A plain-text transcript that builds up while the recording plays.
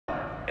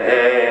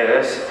Hey,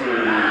 ESTE. Oh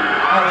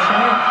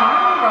shit.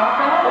 Hi,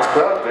 Rocco. What's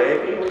up,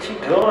 baby? What you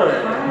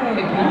doing? Hi,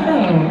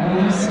 nothing.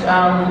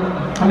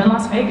 I'm in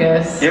Las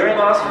Vegas. You're in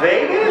Las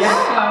Vegas?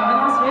 Yeah, I'm in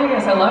Las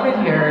Vegas. I love it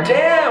here.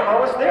 Damn, I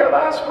was there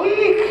last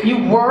week. You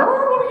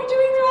were? What were you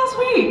doing there last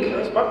week? It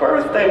was my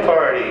birthday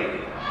party.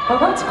 Oh,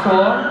 that's cool.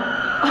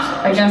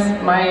 I guess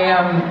my,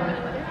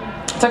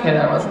 it's okay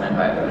that I wasn't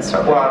invited. It's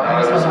okay. Well, it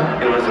was a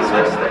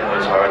list thing. It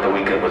was hard. The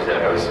weekend was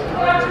there. It was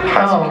high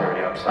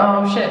security. I'm sorry.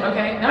 Oh, shit.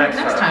 Okay. No, Next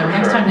time.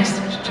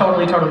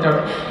 Totally. What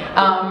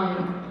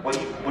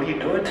are you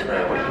doing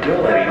tonight? What are you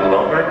doing? Are you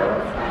alone right now?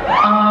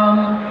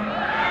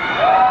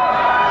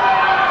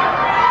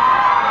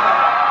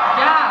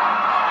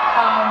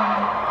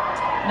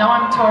 No,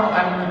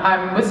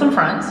 I'm with some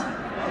friends.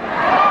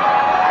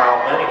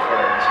 How many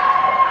friends?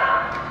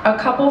 A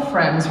couple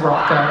friends,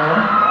 Rocco.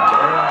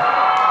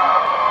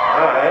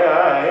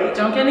 Alright.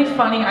 Don't get any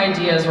funny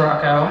ideas,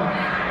 Rocco.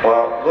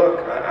 Well, look,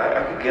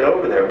 I could get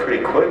over there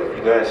pretty quick if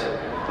you guys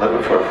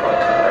looking for a fun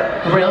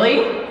time. Really?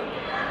 You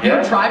Yeah.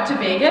 would drive to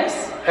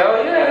Vegas?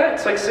 Hell yeah,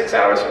 it's like 6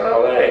 hours from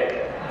LA.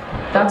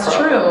 That's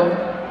true.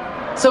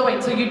 So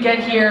wait, so you'd get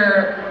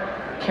here,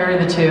 carry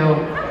the two,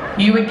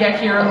 you would get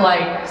here at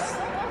like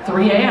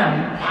 3 a.m.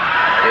 Yeah.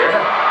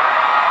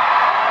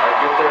 I'd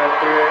get there at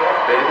 3 a.m.,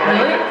 baby. Really? I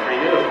get it for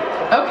you.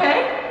 Okay.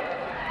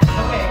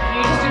 Okay, can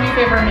you just do me a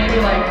favor and maybe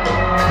like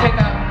pick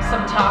up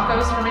some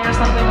tacos for me or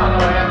something on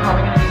the way? I'm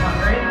probably gonna be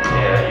hungry.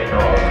 Yeah, you know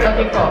I'll pick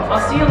Okay, up. cool.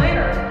 I'll see you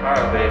later.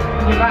 Alright, baby.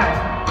 Okay, bye.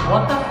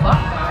 What the fuck,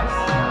 guys?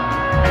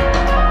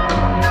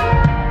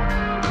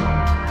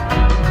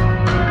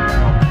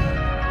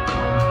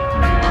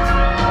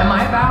 Am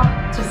I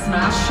about to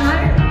smash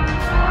tonight?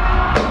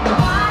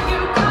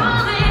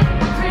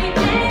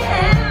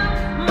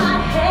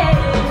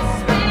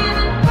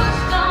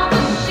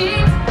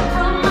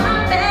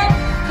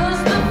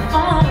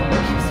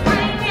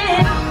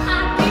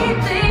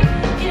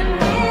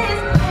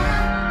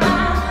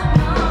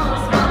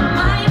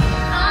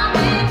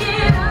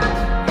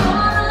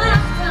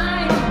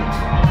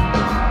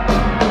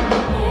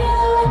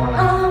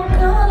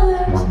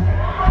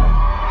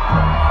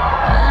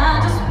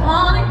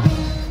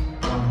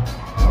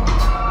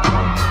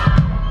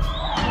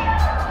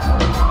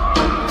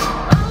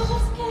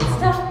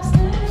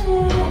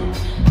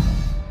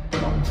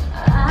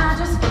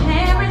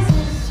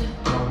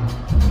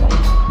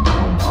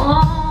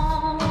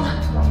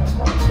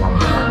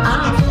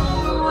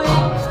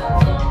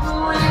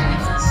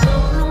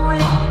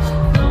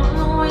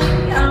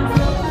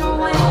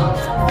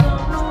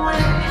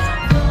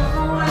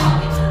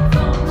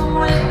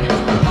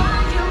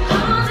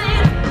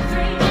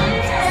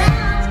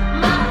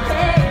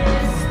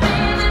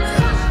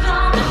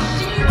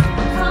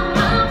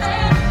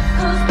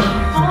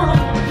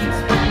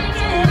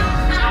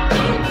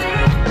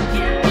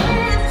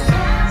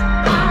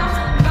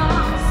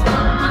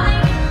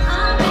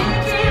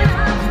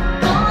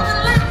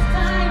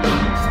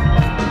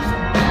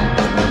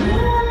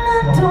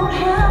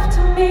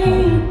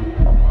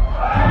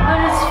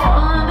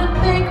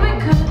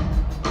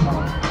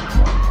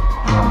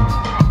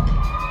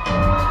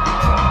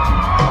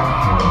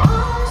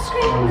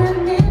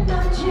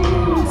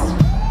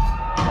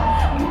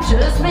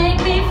 Just make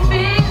me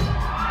feel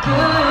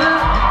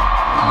good.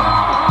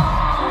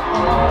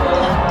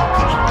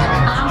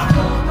 I'm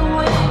floating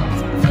away,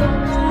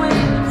 floating away,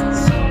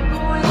 floating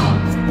away,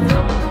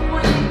 floating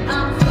away.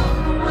 I'm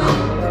floating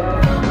away,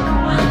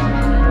 floating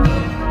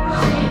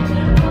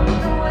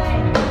away.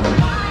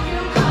 Why you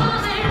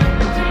calling?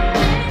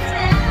 Dreaming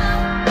in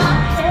my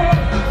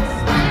head,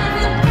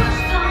 standing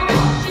pushed on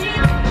the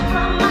sheets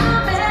from my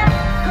bed.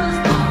 'Cause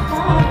the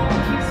phone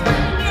keeps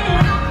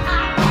ringing. I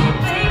can't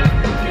think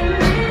in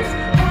this.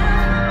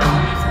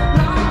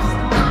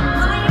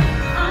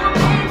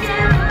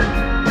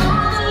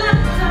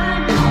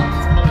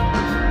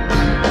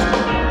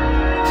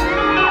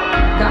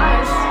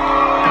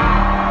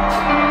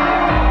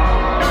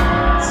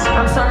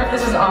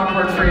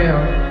 Awkward for you.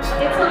 It's a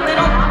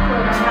little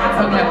awkward.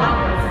 Okay.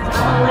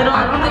 I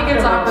don't think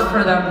it's awkward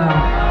for them though.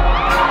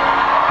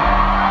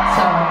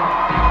 So,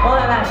 Well,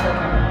 then that's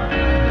okay.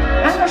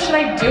 I don't know, should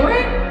I do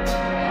it?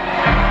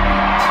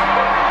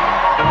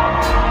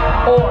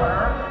 Or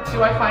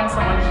do I find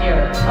someone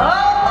here?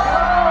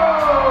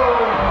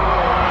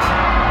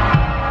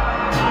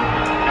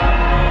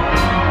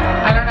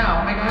 I don't know,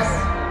 I guess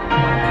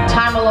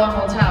time alone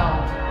will tell.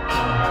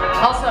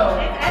 Also,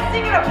 Is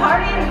ESTE gonna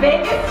party in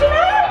Vegas tonight?